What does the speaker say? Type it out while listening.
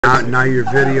Now you're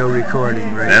video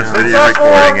recording right That's now. video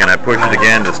recording, and I push it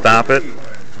again to stop it.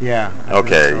 Yeah.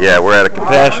 Okay, yeah, we're at a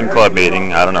Compassion Club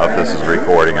meeting. I don't know if this is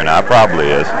recording or not. Probably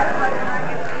is.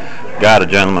 Got a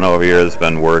gentleman over here that's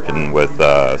been working with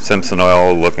Simpson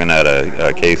Oil, looking at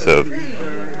a case of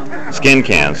skin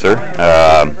cancer.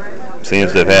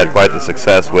 Seems to have had quite the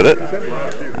success with it.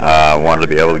 Wanted to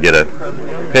be able to get a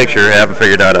picture. Haven't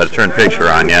figured out how to turn picture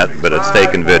on yet, but it's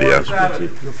taken video.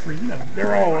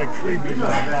 They're all like freebies.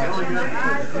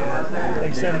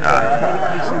 They send they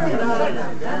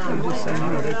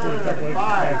put a couple extra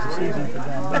packs a season for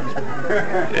down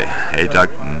there. Hey, Tuck.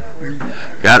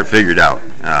 Got it figured out.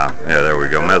 Yeah, there we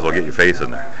go. Might as well get your face in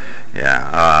there.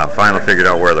 Yeah, finally figured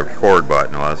out where the record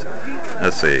button was.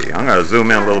 Let's see. I'm going to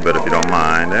zoom in a little bit if you don't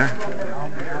mind there.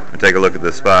 Take a look at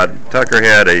this spot. Tucker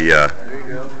had a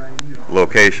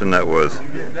location that was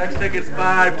next ticket's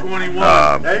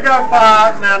 521. There you go,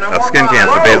 5. Now, no a skin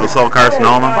cancer, basal cell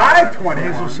carcinoma. 520.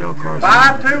 Basal cell carcinoma.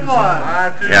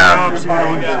 521. Yeah.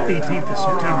 18th of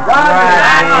September.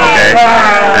 Okay.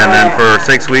 And then for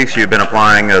 6 weeks you've been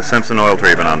applying Simpson Oil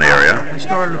treatment on the area. I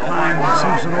started applying the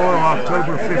Simpson Oil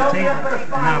October 15th,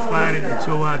 and I applied it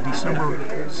until December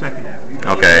 2nd.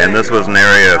 Okay, and this was an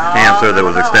area of cancer that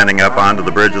was extending up onto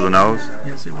the bridge of the nose?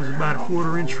 Yes, it was about a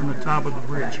quarter inch from the top of the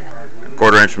bridge.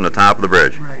 Quarter inch from the top of the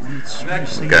bridge. Right.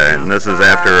 Okay, and this is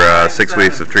after 6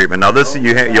 weeks of treatment. Now this,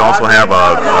 you also have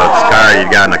a scar you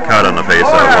got in a cut on the face a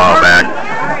while back.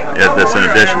 That's in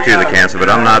addition to the cancer, but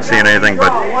I'm not seeing anything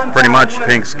but pretty much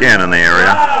pink skin in the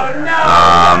area.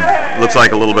 Looks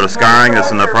like a little bit of scarring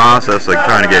that's in the process of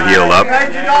trying to get healed up.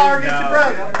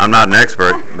 I'm not an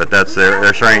expert, but that's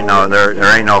there sure ain't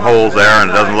no holes there, and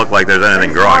it doesn't look like there's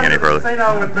anything growing any further.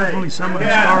 Definitely some of the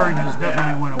scarring has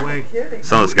definitely went away.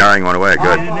 Some of the scarring went away.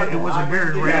 Good. It was a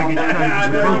very ragged cut. It was a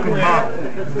broken bottle.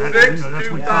 That's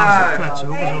what caused the cut. So it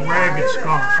was a ragged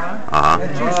scar.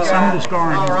 Some of the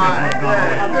scarring has definitely gone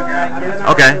away.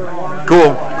 Okay,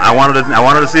 cool. I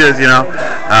wanted to see this.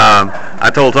 I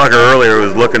told Tucker earlier he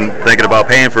was thinking about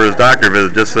paying for his doctor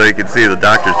visit just so he could see the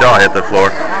doctor's jaw hit the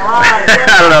floor.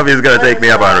 I don't know if he's going to take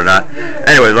me up on it or not.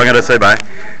 Anyways, I'm going to say bye.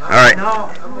 All right,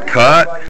 cut.